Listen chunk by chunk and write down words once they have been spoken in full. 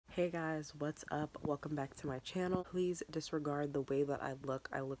Hey guys, what's up? Welcome back to my channel. Please disregard the way that I look.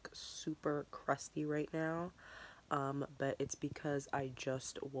 I look super crusty right now, but it's because I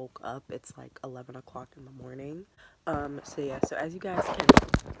just woke up. It's like 11 o'clock in the morning. So as you guys can,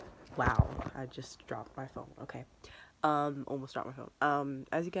 wow, I just dropped my phone. Okay. Almost dropped my phone.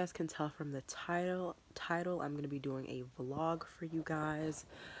 As you guys can tell from the title, I'm gonna be doing a vlog for you guys.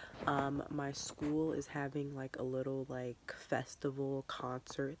 My school is having like a little like festival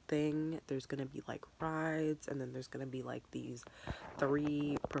concert thing. There's gonna be like rides, and then there's gonna be like these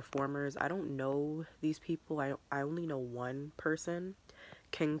 3 performers. I don't know these people. I only know one person,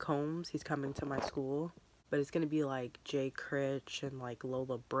 King Combs. He's coming to my school, but it's gonna be like Jay Critch and like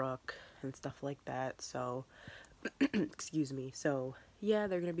Lola Brooke and stuff like that. So excuse me. So yeah,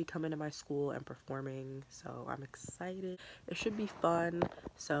 they're gonna be coming to my school and performing, so I'm excited. It should be fun.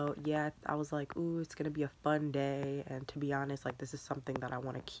 So yeah, I was like, ooh, it's gonna be a fun day. And to be honest, like, this is something that I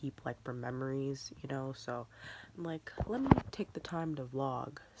want to keep like for memories, you know. So I'm like, let me take the time to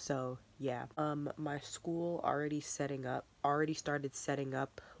vlog. So yeah, my school already started setting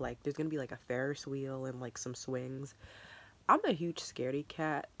up, like there's gonna be like a Ferris wheel and like some swings. I'm a huge scaredy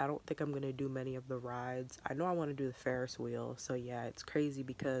cat. I don't think I'm gonna do many of the rides. I know I want to do the Ferris wheel, so yeah, it's crazy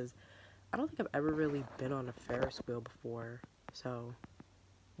because I don't think I've ever really been on a Ferris wheel before, so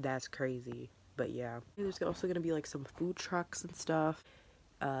that's crazy. But yeah, there's also gonna be like some food trucks and stuff.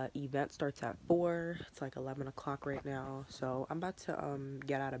 Event starts at 4. It's like 11 o'clock right now, so I'm about to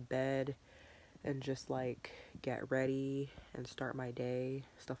get out of bed and just like get ready and start my day,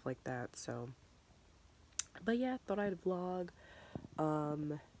 stuff like that. So but yeah, thought I'd vlog.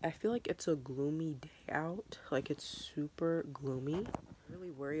 I feel like it's a gloomy day out. Like, it's super gloomy. I'm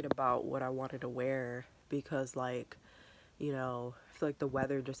really worried about what I wanted to wear because, like, you know, I feel like the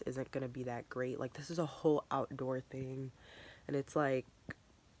weather just isn't gonna be that great. Like, this is a whole outdoor thing, and it's like,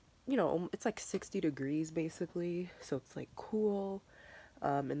 you know, it's like 60 degrees basically, so it's like cool.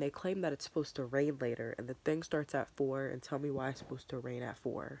 And they claim that it's supposed to rain later, and the thing starts at 4, and tell me why it's supposed to rain at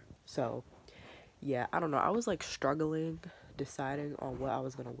 4. So yeah, I don't know. I was like struggling deciding on what I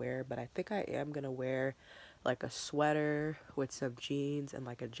was gonna wear, but I think I am gonna wear like a sweater with some jeans and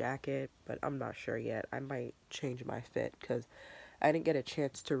like a jacket, but I'm not sure yet. I might change my fit because I didn't get a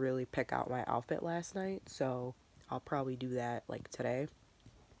chance to really pick out my outfit last night, so I'll probably do that like today.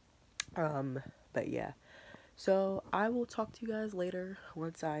 But yeah. So I will talk to you guys later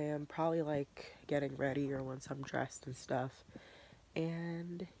once I am probably like getting ready or once I'm dressed and stuff.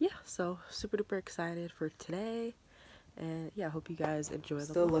 And yeah, so super duper excited for today. And yeah, I hope you guys enjoy the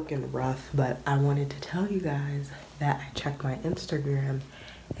Still looking rough, but I wanted to tell you guys that I checked my Instagram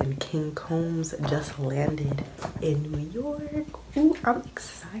and King Combs just landed in New York. Ooh, I'm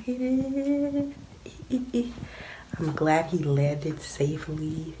excited. I'm glad he landed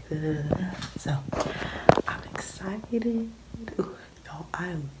safely. So I'm excited. Ooh, y'all,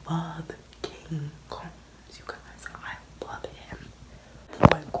 I love King Combs. You guys, I love him.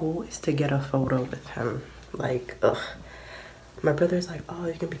 My goal is to get a photo with him. Like, ugh. My brother's like, oh,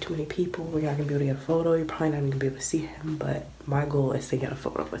 there's gonna be too many people. We're not gonna be able to get a photo. You're probably not gonna be able to see him. But my goal is to get a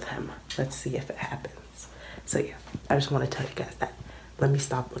photo with him. Let's see if it happens. So yeah, I just want to tell you guys that. Let me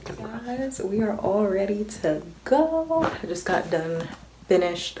stop looking rough. Guys, we are all ready to go. I just got done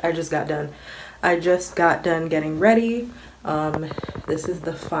getting ready. This is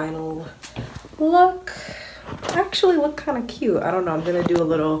the final look. I actually look kind of cute. I don't know. I'm gonna do a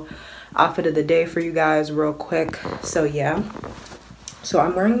little outfit of the day for you guys real quick. So yeah, so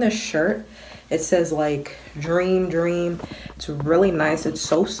I'm wearing this shirt. It says like dream. It's really nice. It's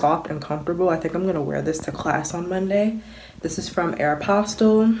so soft and comfortable. I think I'm gonna wear this to class on Monday. This is from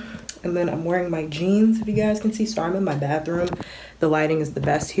Aeropostale. And then I'm wearing my jeans, if you guys can see. So I'm in my bathroom. The lighting is the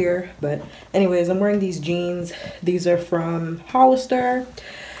best here, but anyways, I'm wearing these jeans. These are from Hollister.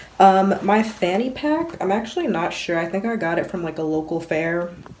 My fanny pack, I'm actually not sure. I think I got it from like a local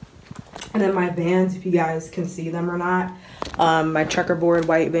fair. And then my Vans, if you guys can see them or not, my checkerboard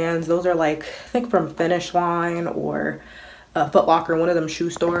white Vans, those are like, I think from Finish Line or Foot Locker, one of them shoe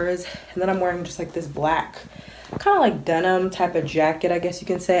stores. And then I'm wearing just like this black, kind of like denim type of jacket, I guess you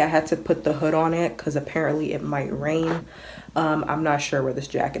can say. I had to put the hood on it because apparently it might rain. I'm not sure where this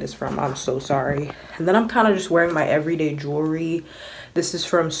jacket is from. I'm so sorry. And then I'm kind of just wearing my everyday jewelry. This is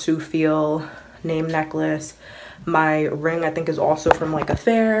from Sufil name necklace. My ring, I think, is also from like a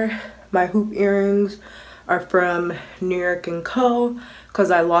fair. My hoop earrings are from New York & Co. because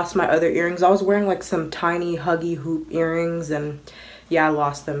I lost my other earrings. I was wearing like some tiny huggy hoop earrings and yeah, I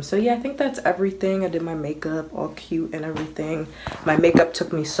lost them. So yeah, I think that's everything. I did my makeup all cute and everything. My makeup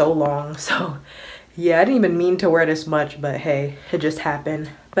took me so long, so yeah, I didn't even mean to wear this much, but hey, it just happened.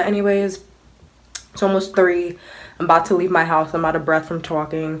 But anyways, it's almost 3. I'm about to leave my house. I'm out of breath from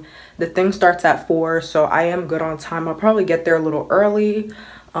talking. The thing starts at 4, so I am good on time. I'll probably get there a little early.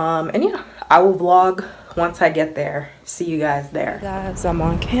 And yeah, I will vlog once I get there. See you guys there. Hey guys, I'm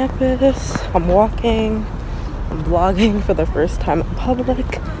on campus. I'm walking. I'm vlogging for the first time in public.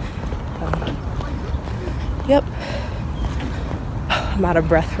 Yep. I'm out of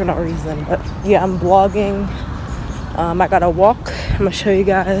breath for no reason, but yeah, I'm vlogging. I gotta walk. I'm gonna show you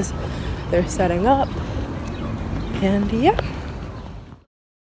guys. They're setting up, and yeah.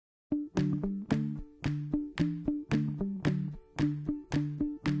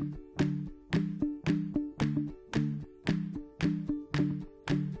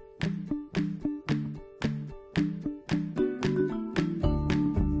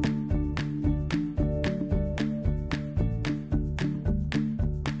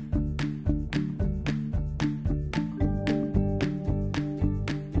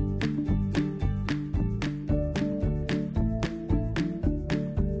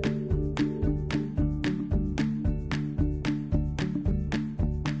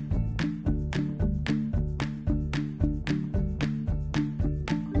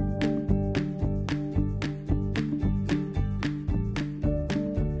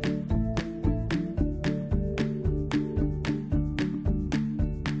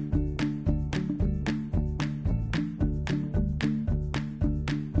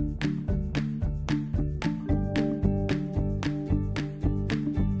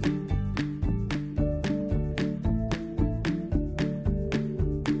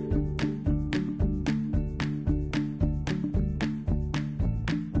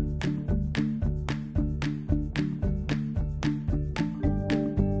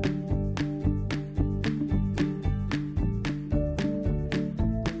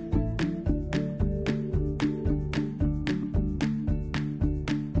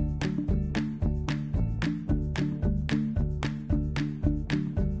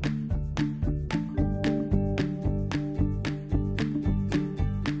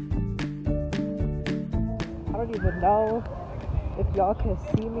 I don't even know if y'all can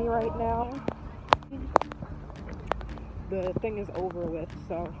see me right now. The thing is over with,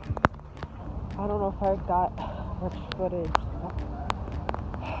 so I don't know if I got much footage. Oh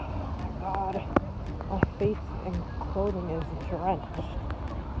my god, my face and clothing is drenched.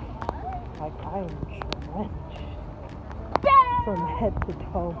 Like, I am drenched from head to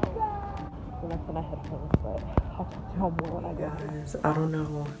toe. So that's when I head home, but I'll talk to y'all more when I get there. I don't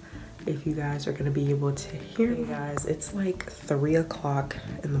know if you guys are gonna be able to hear me. Guys, it's like 3 o'clock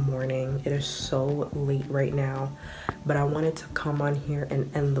in the morning. It is so late right now, but I wanted to come on here and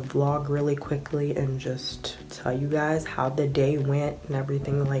end the vlog really quickly and just tell you guys how the day went and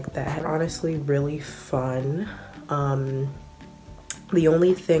everything like that. Honestly, really fun. The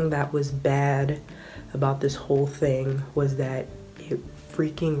only thing that was bad about this whole thing was that it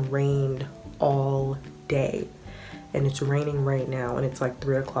freaking rained all day. And it's raining right now, and it's like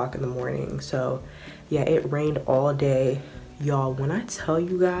 3 o'clock in the morning. So yeah, it rained all day. Y'all, when I tell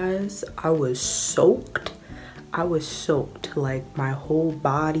you guys, I was soaked. Like, my whole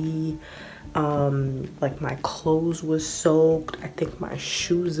body, like my clothes was soaked. I think my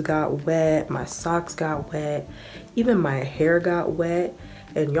shoes got wet, my socks got wet, even my hair got wet.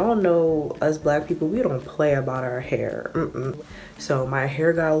 And y'all know us black people, we don't play about our hair. So my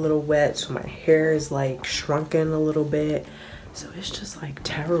hair got a little wet, so my hair is like shrunken a little bit. So it's just like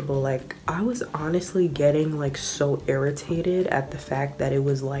terrible. Like, I was honestly getting like so irritated at the fact that it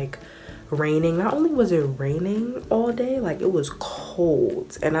was like raining. Not only was it raining all day, like it was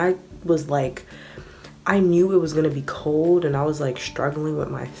cold. And I was like, I knew it was gonna be cold, and I was like struggling with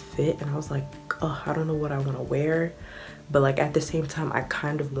my fit, and I was like, oh, I don't know what I want to wear. But like at the same time, I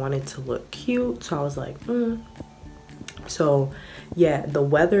kind of wanted to look cute, so I was like, So yeah, the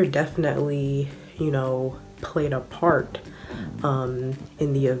weather definitely, you know, played a part in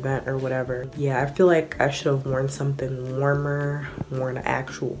the event or whatever. Yeah, I feel like I should have worn something warmer, worn an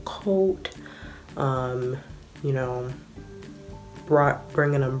actual coat, you know,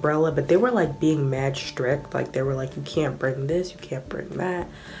 bring an umbrella. But they were like being mad strict. Like, they were like, you can't bring this, you can't bring that.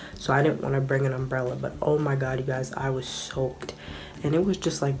 So I didn't want to bring an umbrella. But oh my god, you guys, I was soaked, and it was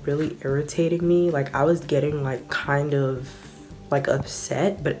just like really irritating me. Like, I was getting like kind of like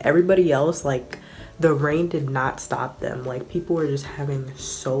upset, but everybody else, like, the rain did not stop them. Like, people were just having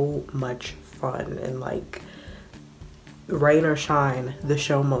so much fun, and like, rain or shine, the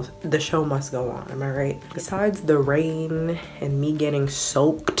show must go on. Am I right? Besides the rain and me getting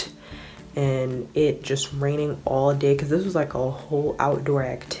soaked and it just raining all day, because this was like a whole outdoor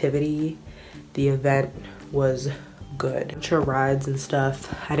activity, the event was good. Sure, rides and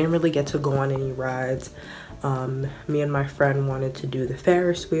stuff. I didn't really get to go on any rides. Me and my friend wanted to do the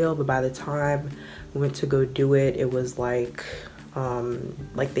Ferris wheel, but by the time we went to go do it, it was like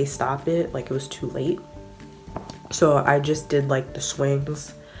they stopped it, like it was too late. So I just did like the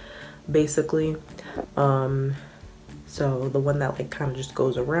swings, basically. So the one that like kind of just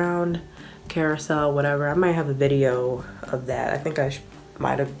goes around, carousel, whatever. I might have a video of that. I think I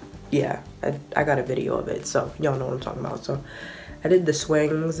might have, yeah, I got a video of it, so y'all know what I'm talking about. So I did the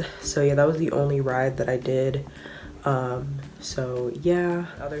swings. So yeah, that was the only ride that I did. So yeah,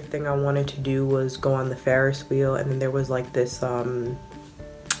 the other thing I wanted to do was go on the Ferris wheel, and then there was like this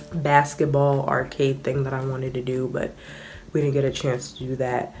basketball arcade thing that I wanted to do, but we didn't get a chance to do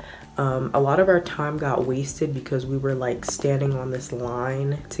that. A lot of our time got wasted because we were like standing on this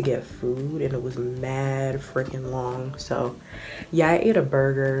line to get food, and it was mad freaking long. So yeah, I ate a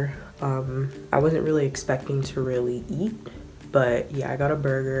burger. I wasn't really expecting to really eat, but yeah, I got a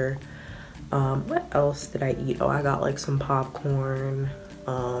burger. What else did I eat? Oh, I got like some popcorn.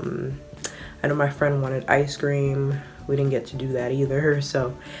 I know my friend wanted ice cream. We didn't get to do that either.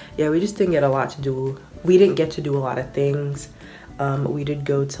 So yeah, we just didn't get a lot to do. We didn't get to do a lot of things. We did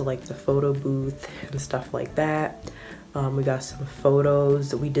go to like the photo booth and stuff like that. We got some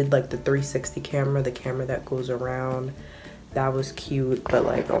photos. We did like the 360 camera, the camera that goes around. That was cute, but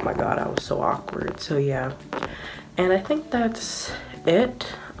like, oh my god, I was so awkward. So yeah, and I think that's it.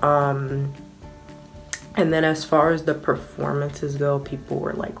 And then as far as the performances go, people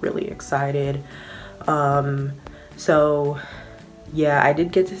were like really excited. So yeah, I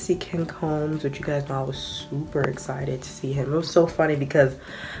did get to see King Combs, which you guys know I was super excited to see him. It was so funny because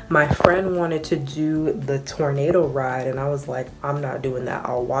my friend wanted to do the tornado ride, and I was like, I'm not doing that.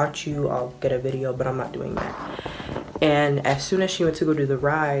 I'll watch you, I'll get a video, but I'm not doing that. And as soon as she went to go do the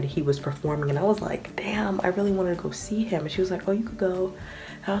ride, he was performing, and I was like, damn, I really wanted to go see him. And she was like, oh, you could go.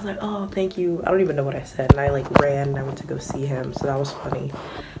 And I was like, oh, thank you. I don't even know what I said. And I like ran and I went to go see him. So that was funny.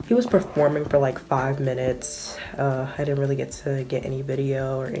 He was performing for like 5 minutes. I didn't really get to get any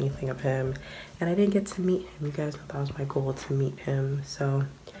video or anything of him. And I didn't get to meet him. You guys know that was my goal, to meet him. So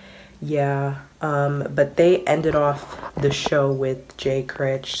yeah. But they ended off the show with Jay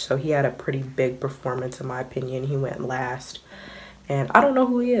Critch. So he had a pretty big performance in my opinion. He went last. And I don't know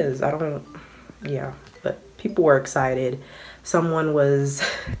who he is. Yeah. But people were excited. Someone was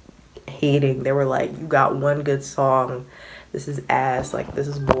hating. They were like, you got one good song. This is ass. Like, this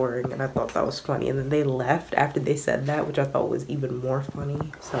is boring. And I thought that was funny. And then they left after they said that, which I thought was even more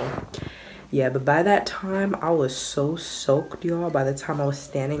funny. So yeah, but by that time, I was so soaked, y'all. By the time I was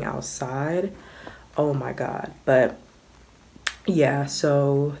standing outside, oh my god. But yeah,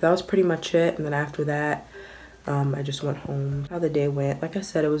 so that was pretty much it. And then after that, I just went home. How the day went, like I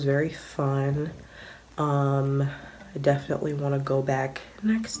said, it was very fun. I definitely want to go back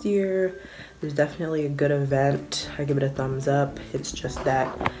next year. It was definitely a good event. I give it a thumbs up. It's just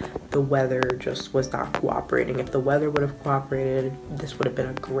that the weather just was not cooperating. If the weather would have cooperated, this would have been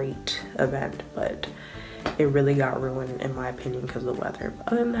a great event, but it really got ruined in my opinion because of the weather. But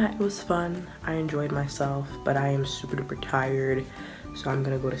other than that, it was fun. I enjoyed myself, but I am super duper tired, so I'm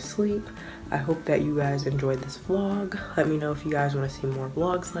gonna go to sleep. I hope that you guys enjoyed this vlog. Let me know if you guys want to see more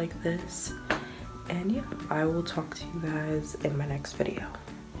vlogs like this. And yeah, I will talk to you guys in my next video.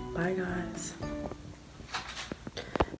 Bye guys.